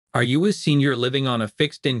Are you a senior living on a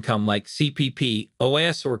fixed income like CPP,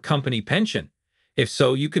 OS, or company pension? If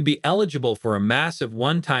so, you could be eligible for a massive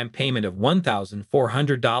one-time payment of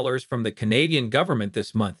 $1,400 from the Canadian government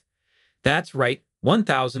this month. That's right,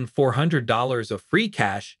 $1,400 of free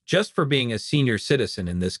cash just for being a senior citizen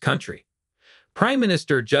in this country. Prime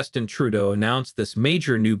Minister Justin Trudeau announced this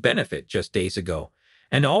major new benefit just days ago,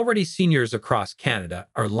 and already seniors across Canada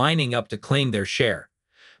are lining up to claim their share.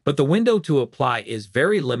 But the window to apply is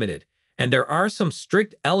very limited, and there are some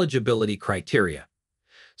strict eligibility criteria.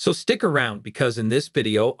 So stick around because in this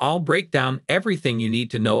video, I'll break down everything you need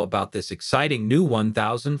to know about this exciting new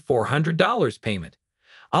 $1,400 payment.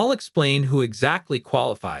 I'll explain who exactly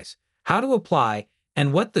qualifies, how to apply,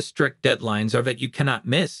 and what the strict deadlines are that you cannot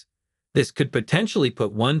miss. This could potentially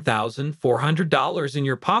put $1,400 in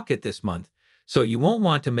your pocket this month, so you won't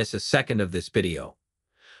want to miss a second of this video.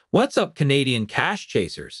 What's up, Canadian cash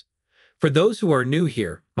chasers? For those who are new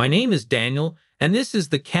here, my name is Daniel, and this is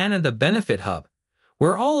the Canada Benefit Hub.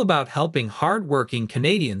 We're all about helping hard-working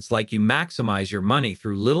Canadians like you maximize your money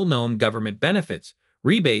through little-known government benefits,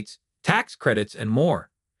 rebates, tax credits, and more.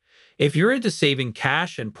 If you're into saving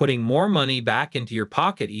cash and putting more money back into your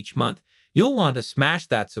pocket each month, you'll want to smash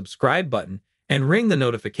that subscribe button and ring the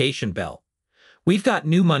notification bell. We've got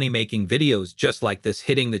new money-making videos just like this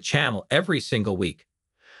hitting the channel every single week.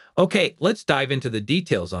 Okay, let's dive into the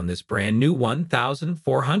details on this brand new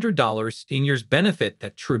 $1,400 seniors benefit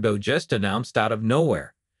that Trudeau just announced out of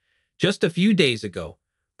nowhere. Just a few days ago,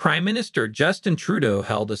 Prime Minister Justin Trudeau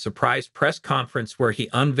held a surprise press conference where he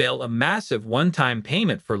unveiled a massive one-time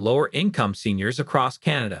payment for lower-income seniors across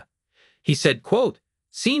Canada. He said, quote,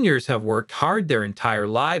 "Seniors have worked hard their entire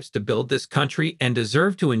lives to build this country and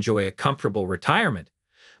deserve to enjoy a comfortable retirement.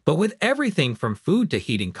 But with everything from food to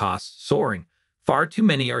heating costs soaring, far too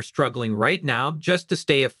many are struggling right now just to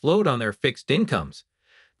stay afloat on their fixed incomes.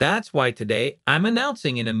 That's why today I'm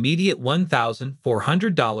announcing an immediate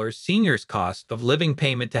 $1,400 seniors cost of living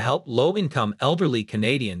payment to help low-income elderly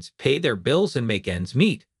Canadians pay their bills and make ends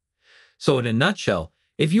meet." So in a nutshell,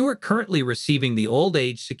 if you are currently receiving the old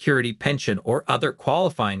age security pension or other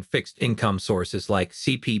qualifying fixed income sources like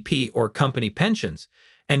CPP or company pensions,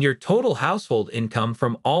 and your total household income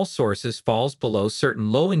from all sources falls below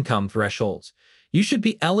certain low-income thresholds, you should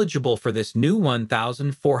be eligible for this new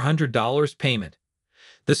 $1,400 payment.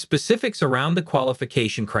 The specifics around the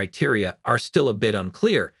qualification criteria are still a bit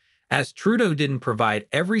unclear, as Trudeau didn't provide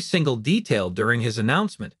every single detail during his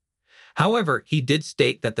announcement. However, he did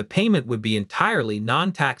state that the payment would be entirely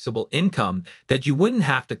non-taxable income that you wouldn't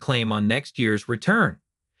have to claim on next year's return.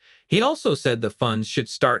 He also said the funds should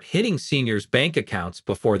start hitting seniors' bank accounts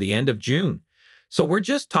before the end of June, so we're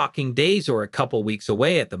just talking days or a couple weeks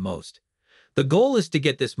away at the most. The goal is to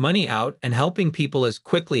get this money out and helping people as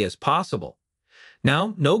quickly as possible.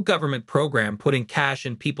 Now, no government program putting cash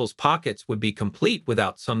in people's pockets would be complete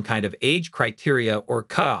without some kind of age criteria or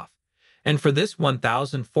cutoff. And for this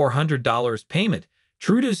 $1,400 payment,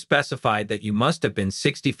 Trudeau specified that you must have been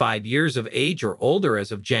 65 years of age or older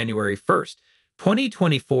as of January 1st,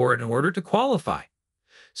 2024 in order to qualify.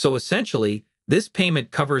 So essentially, this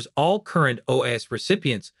payment covers all current OS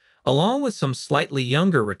recipients, along with some slightly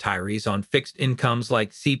younger retirees on fixed incomes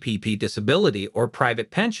like CPP disability or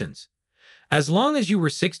private pensions. As long as you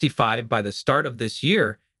were 65 by the start of this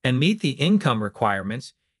year and meet the income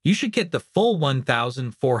requirements, you should get the full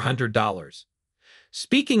 $1,400.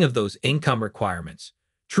 Speaking of those income requirements,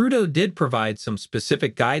 Trudeau did provide some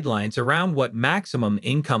specific guidelines around what maximum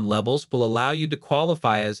income levels will allow you to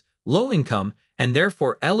qualify as low income and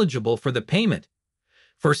therefore eligible for the payment.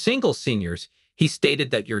 For single seniors, he stated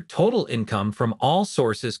that your total income from all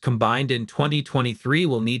sources combined in 2023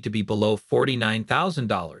 will need to be below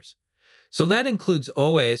 $49,000. So that includes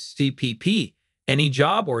OSCPP, any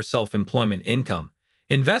job or self-employment income,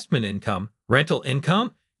 investment income, rental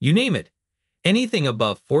income, you name it. Anything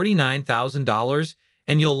above $49,000,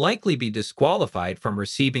 and you'll likely be disqualified from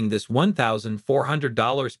receiving this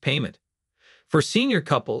 $1,400 payment. For senior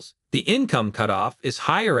couples, the income cutoff is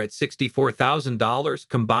higher at $64,000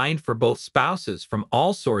 combined for both spouses from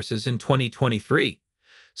all sources in 2023.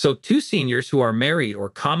 So two seniors who are married or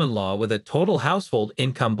common law with a total household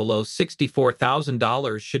income below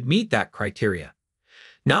 $64,000 should meet that criteria.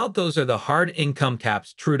 Now, those are the hard income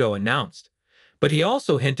caps Trudeau announced, but he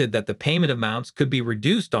also hinted that the payment amounts could be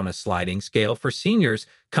reduced on a sliding scale for seniors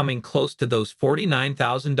coming close to those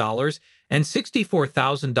 $49,000 and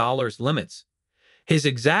 $64,000 limits. His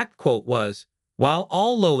exact quote was, "While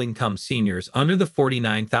all low-income seniors under the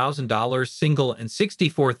 $49,000 single and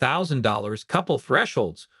 $64,000 couple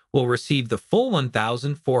thresholds will receive the full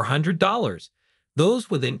 $1,400, those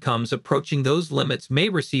with incomes approaching those limits may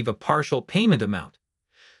receive a partial payment amount.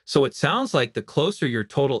 So it sounds like the closer your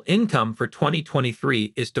total income for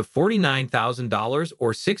 2023 is to $49,000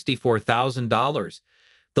 or $64,000,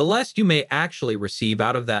 the less you may actually receive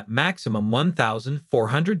out of that maximum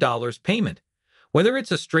 $1,400 payment. Whether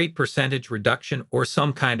it's a straight percentage reduction or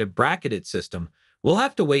some kind of bracketed system, we'll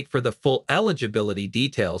have to wait for the full eligibility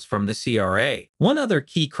details from the CRA. One other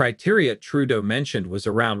key criteria Trudeau mentioned was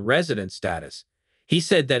around resident status. He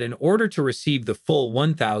said that in order to receive the full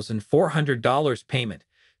 $1,400 payment,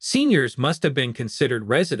 seniors must have been considered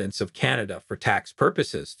residents of Canada for tax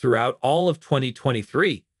purposes throughout all of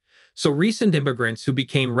 2023. So recent immigrants who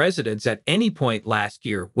became residents at any point last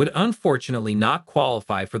year would unfortunately not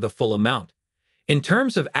qualify for the full amount. In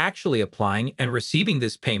terms of actually applying and receiving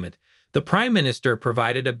this payment, the Prime Minister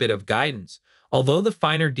provided a bit of guidance, although the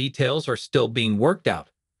finer details are still being worked out.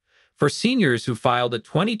 For seniors who filed a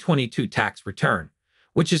 2022 tax return,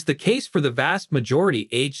 which is the case for the vast majority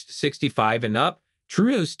aged 65 and up,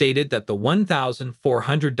 Trudeau stated that the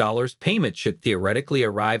 $1,400 payment should theoretically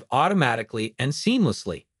arrive automatically and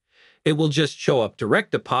seamlessly. It will just show up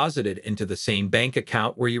direct deposited into the same bank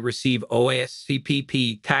account where you receive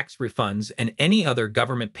OAS-CPP tax refunds and any other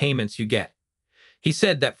government payments you get. He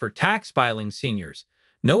said that for tax filing seniors,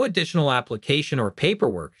 no additional application or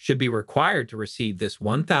paperwork should be required to receive this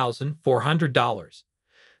 $1,400.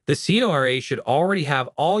 The CRA should already have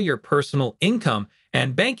all your personal income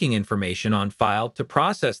and banking information on file to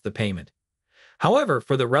process the payment. However,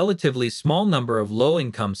 for the relatively small number of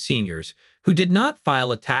low-income seniors who did not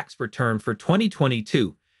file a tax return for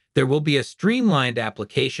 2022, there will be a streamlined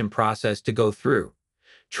application process to go through.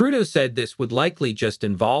 Trudeau said this would likely just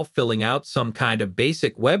involve filling out some kind of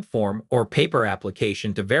basic web form or paper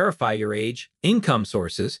application to verify your age, income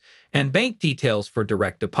sources, and bank details for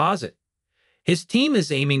direct deposit. His team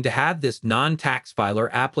is aiming to have this non-tax filer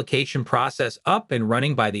application process up and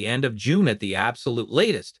running by the end of June at the absolute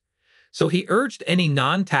latest. So he urged any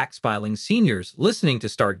non-tax filing seniors listening to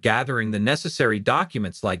start gathering the necessary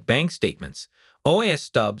documents like bank statements, OAS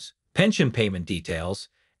stubs, pension payment details,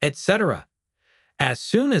 etc. As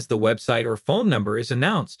soon as the website or phone number is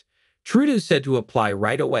announced, Trudeau said to apply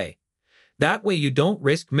right away. That way you don't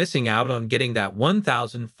risk missing out on getting that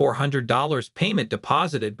 $1,400 payment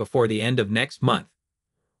deposited before the end of next month.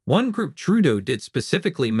 One group Trudeau did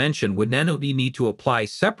specifically mention would need to apply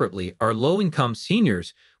separately are low-income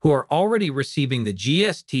seniors who are already receiving the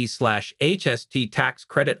GST/HST tax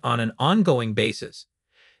credit on an ongoing basis.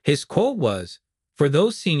 His quote was, "For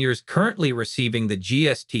those seniors currently receiving the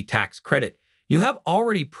GST tax credit, you have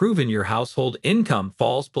already proven your household income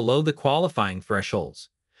falls below the qualifying thresholds.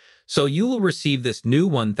 So you will receive this new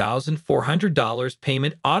 $1,400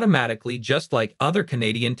 payment automatically just like other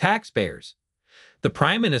Canadian taxpayers." The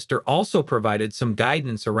Prime Minister also provided some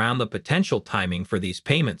guidance around the potential timing for these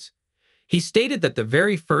payments. He stated that the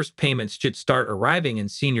very first payments should start arriving in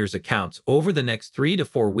seniors' accounts over the next 3 to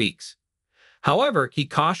 4 weeks. However, he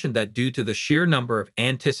cautioned that due to the sheer number of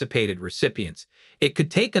anticipated recipients, it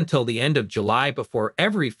could take until the end of July before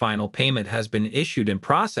every final payment has been issued and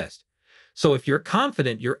processed. So if you're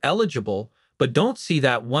confident you're eligible, but don't see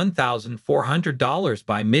that $1,400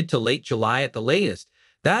 by mid to late July at the latest,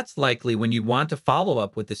 that's likely when you want to follow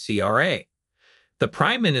up with the CRA. The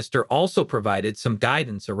Prime Minister also provided some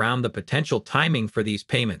guidance around the potential timing for these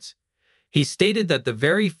payments. He stated that the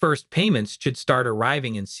very first payments should start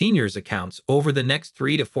arriving in seniors' accounts over the next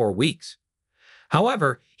 3 to 4 weeks.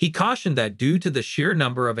 However, he cautioned that due to the sheer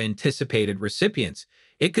number of anticipated recipients,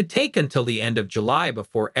 it could take until the end of July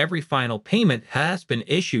before every final payment has been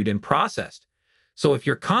issued and processed. So if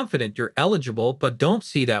you're confident you're eligible but don't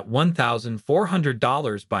see that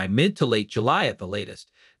 $1,400 by mid to late July at the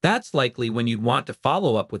latest, that's likely when you'd want to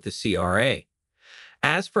follow up with the CRA.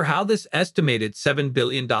 As for how this estimated $7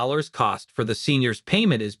 billion cost for the seniors'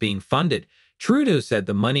 payment is being funded, Trudeau said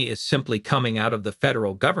the money is simply coming out of the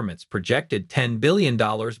federal government's projected $10 billion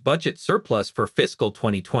budget surplus for fiscal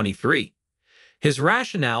 2023. His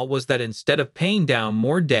rationale was that instead of paying down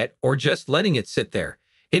more debt or just letting it sit there,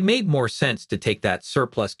 it made more sense to take that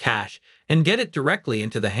surplus cash and get it directly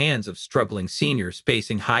into the hands of struggling seniors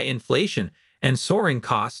facing high inflation and soaring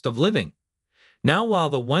cost of living. Now, while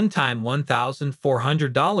the one-time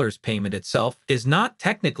 $1,400 payment itself is not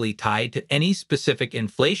technically tied to any specific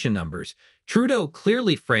inflation numbers, Trudeau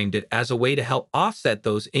clearly framed it as a way to help offset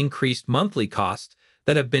those increased monthly costs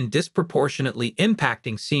that have been disproportionately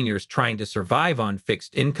impacting seniors trying to survive on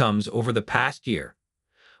fixed incomes over the past year.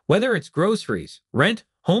 Whether it's groceries, rent,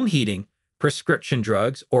 home heating, prescription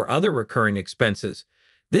drugs, or other recurring expenses,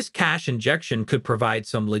 This cash injection could provide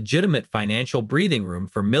some legitimate financial breathing room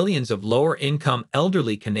for millions of lower-income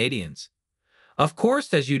elderly Canadians. Of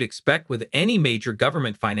course, as you'd expect with any major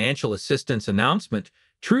government financial assistance announcement,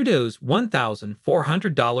 Trudeau's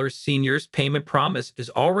 $1,400 seniors payment promise is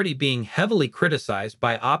already being heavily criticized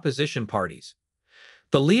by opposition parties.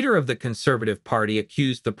 The leader of the Conservative Party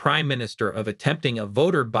accused the Prime Minister of attempting a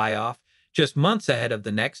voter buy-off just months ahead of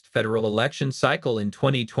the next federal election cycle in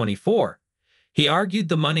 2024. He argued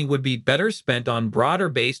the money would be better spent on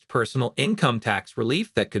broader-based personal income tax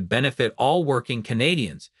relief that could benefit all working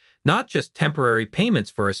Canadians, not just temporary payments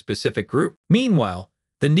for a specific group. Meanwhile,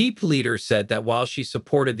 the NEP leader said that while she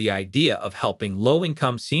supported the idea of helping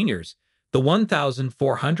low-income seniors, the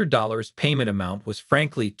 $1,400 payment amount was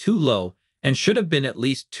frankly too low and should have been at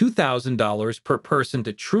least $2,000 per person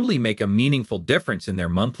to truly make a meaningful difference in their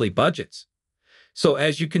monthly budgets. So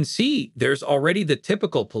as you can see, there's already the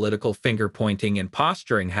typical political finger-pointing and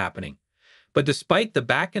posturing happening. But despite the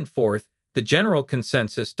back and forth, the general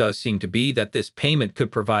consensus does seem to be that this payment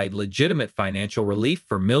could provide legitimate financial relief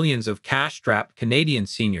for millions of cash-strapped Canadian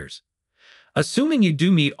seniors. Assuming you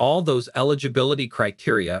do meet all those eligibility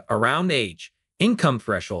criteria around age, income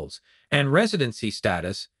thresholds, and residency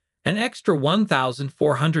status, an extra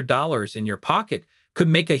 $1,400 in your pocket could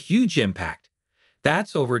make a huge impact.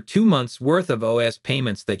 That's over 2 months' worth of OS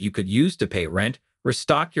payments that you could use to pay rent,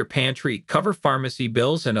 restock your pantry, cover pharmacy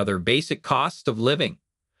bills, and other basic costs of living.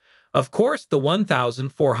 Of course, the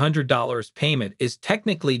 $1,400 payment is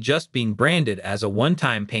technically just being branded as a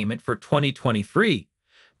one-time payment for 2023,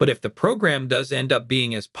 but if the program does end up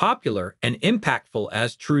being as popular and impactful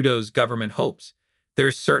as Trudeau's government hopes,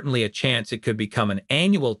 there's certainly a chance it could become an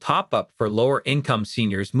annual top-up for lower-income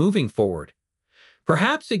seniors moving forward.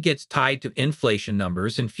 Perhaps it gets tied to inflation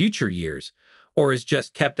numbers in future years, or is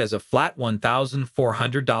just kept as a flat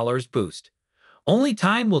 $1,400 boost. Only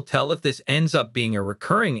time will tell if this ends up being a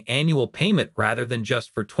recurring annual payment rather than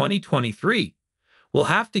just for 2023. We'll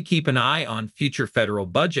have to keep an eye on future federal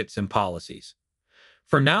budgets and policies.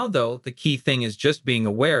 For now, though, the key thing is just being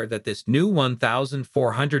aware that this new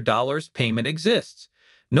 $1,400 payment exists,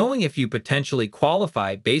 knowing if you potentially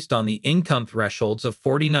qualify based on the income thresholds of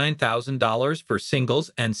 $49,000 for singles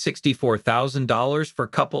and $64,000 for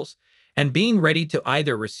couples, and being ready to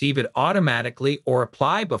either receive it automatically or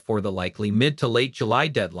apply before the likely mid to late July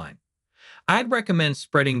deadline. I'd recommend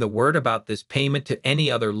spreading the word about this payment to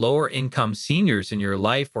any other lower-income seniors in your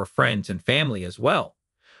life or friends and family as well.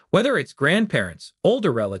 Whether it's grandparents,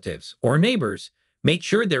 older relatives, or neighbors, make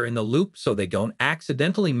sure they're in the loop so they don't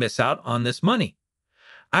accidentally miss out on this money.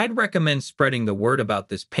 I'd recommend spreading the word about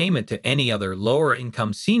this payment to any other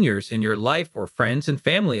lower-income seniors in your life or friends and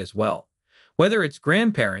family as well. Whether it's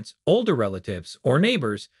grandparents, older relatives, or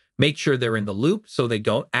neighbors, make sure they're in the loop so they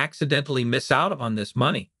don't accidentally miss out on this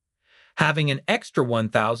money. Having an extra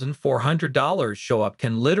 $1,400 show up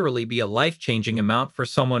can literally be a life-changing amount for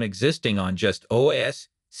someone existing on just OAS,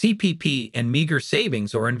 CPP, and meager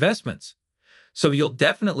savings or investments. So you'll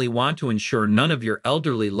definitely want to ensure none of your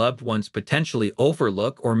elderly loved ones potentially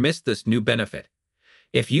overlook or miss this new benefit.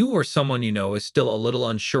 If you or someone you know is still a little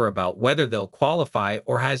unsure about whether they'll qualify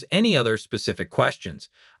or has any other specific questions,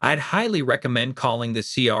 I'd highly recommend calling the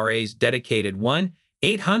CRA's dedicated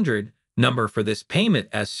 1-800 number for this payment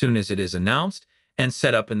as soon as it is announced and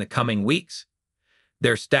set up in the coming weeks.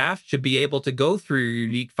 Their staff should be able to go through your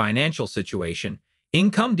unique financial situation,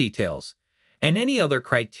 income details, and any other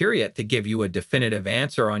criteria to give you a definitive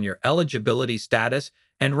answer on your eligibility status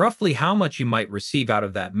and roughly how much you might receive out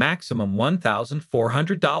of that maximum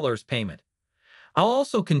 $1,400 payment. I'll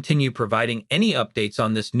also continue providing any updates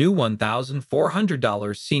on this new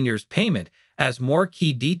 $1,400 seniors payment as more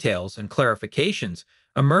key details and clarifications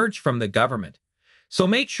emerge from the government. So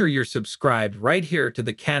make sure you're subscribed right here to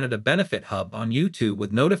the Canada Benefit Hub on YouTube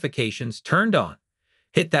with notifications turned on.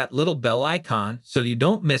 Hit that little bell icon so you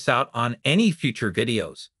don't miss out on any future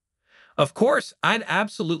videos. Of course, I'd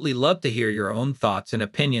absolutely love to hear your own thoughts and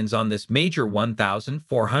opinions on this major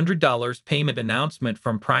 $1,400 payment announcement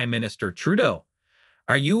from Prime Minister Trudeau.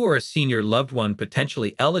 Are you or a senior loved one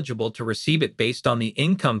potentially eligible to receive it based on the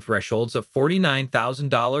income thresholds of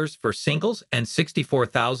 $49,000 for singles and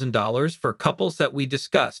 $64,000 for couples that we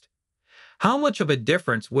discussed? How much of a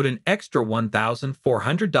difference would an extra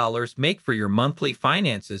 $1,400 make for your monthly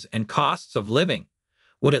finances and costs of living?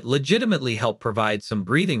 Would it legitimately help provide some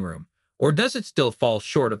breathing room, or does it still fall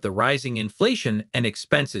short of the rising inflation and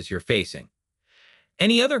expenses you're facing?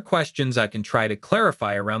 Any other questions I can try to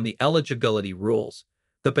clarify around the eligibility rules,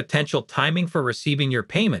 the potential timing for receiving your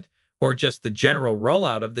payment, or just the general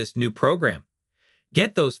rollout of this new program?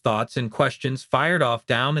 Get those thoughts and questions fired off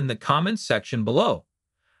down in the comments section below.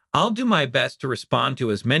 I'll do my best to respond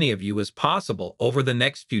to as many of you as possible over the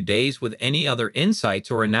next few days with any other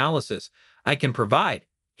insights or analysis I can provide.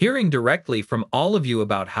 Hearing directly from all of you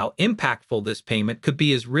about how impactful this payment could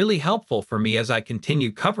be is really helpful for me as I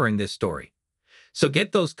continue covering this story. So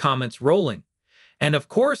get those comments rolling. And of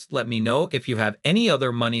course, let me know if you have any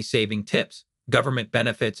other money-saving tips, government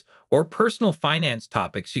benefits, or personal finance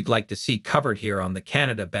topics you'd like to see covered here on the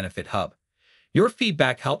Canada Benefit Hub. Your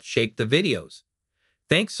feedback helps shape the videos.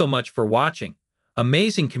 Thanks so much for watching.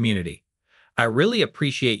 Amazing community. I really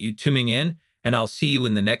appreciate you tuning in, and I'll see you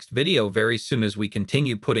in the next video very soon as we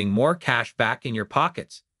continue putting more cash back in your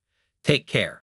pockets. Take care.